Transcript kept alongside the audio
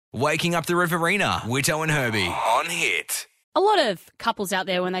Waking up the Riverina, Whitto and Herbie on Hit. A lot of couples out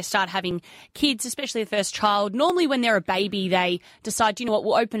there, when they start having kids, especially the first child, normally when they're a baby, they decide, you know what,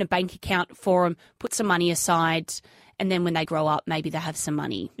 we'll open a bank account for them, put some money aside, and then when they grow up, maybe they have some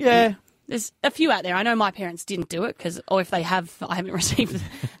money. Yeah. There's a few out there. I know my parents didn't do it or if they have, I haven't received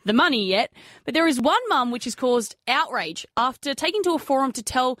the money yet. But there is one mum which has caused outrage after taking to a forum to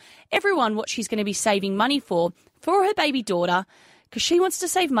tell everyone what she's going to be saving money for her baby daughter, because she wants to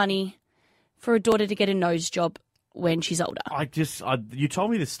save money for her daughter to get a nose job when she's older. You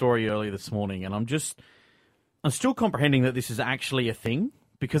told me this story earlier this morning, and I'm still comprehending that this is actually a thing,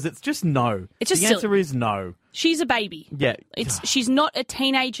 because it's just no. It's just the silly. answer is no. She's a baby. Yeah. She's not a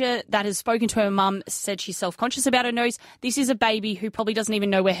teenager that has spoken to her mum, said she's self-conscious about her nose. This is a baby who probably doesn't even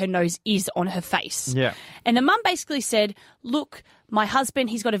know where her nose is on her face. Yeah. And the mum basically said, look, my husband,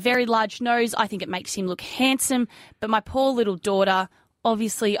 he's got a very large nose. I think it makes him look handsome. But my poor little daughter,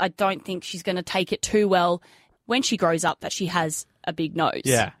 obviously, I don't think she's going to take it too well when she grows up that she has a big nose.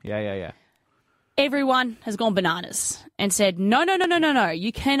 Yeah. Everyone has gone bananas and said, no.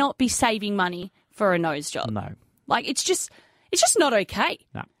 You cannot be saving money for a nose job. No. Like, it's just not okay.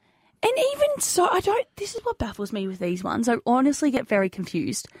 No. And even so, this is what baffles me with these ones. I honestly get very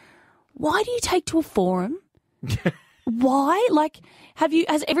confused. Why do you take to a forum? Why? Like,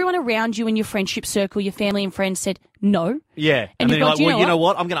 has everyone around you in your friendship circle, your family and friends said no? Yeah. And then you've you're got, like, well, you know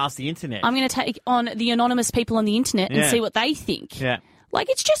what? I'm going to ask the internet. I'm going to take on the anonymous people on the internet and see what they think. Yeah. Like,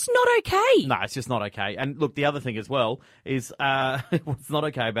 it's just not okay. No, it's just not okay. And look, the other thing as well is what's not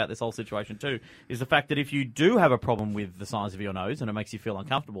okay about this whole situation too is the fact that if you do have a problem with the size of your nose and it makes you feel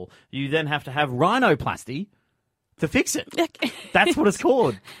uncomfortable, you then have to have rhinoplasty to fix it. That's what it's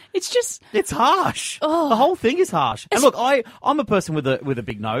called. It's harsh. Oh. The whole thing is harsh. And look, I'm a person with a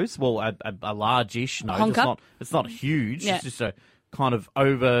big nose, well, a large-ish nose. Honker. It's not huge. Yeah. It's just a kind of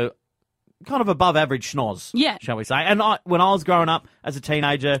above average schnoz, shall we say. And when I was growing up as a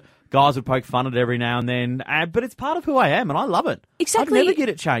teenager, guys would poke fun at it every now and then, but it's part of who I am, and I love it. Exactly. I'd never get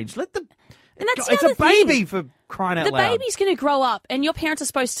it changed. And that's the it's other a baby thing. for crying out The loud. baby's going to grow up, and your parents are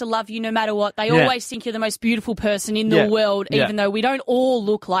supposed to love you no matter what. They always think you're the most beautiful person in the world, even though we don't all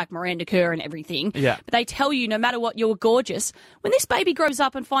look like Miranda Kerr and everything. Yeah. But they tell you no matter what, you're gorgeous. When this baby grows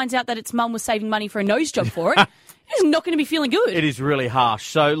up and finds out that its mum was saving money for a nose job for it, it's not going to be feeling good. It is really harsh.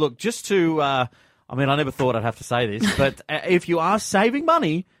 So, look, just to... I never thought I'd have to say this, but if you are saving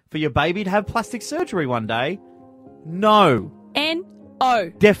money for your baby to have plastic surgery one day, no. N-O.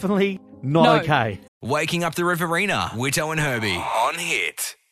 Definitely not No. okay. Waking up the Riverina, Whitto and Herbie on Hit.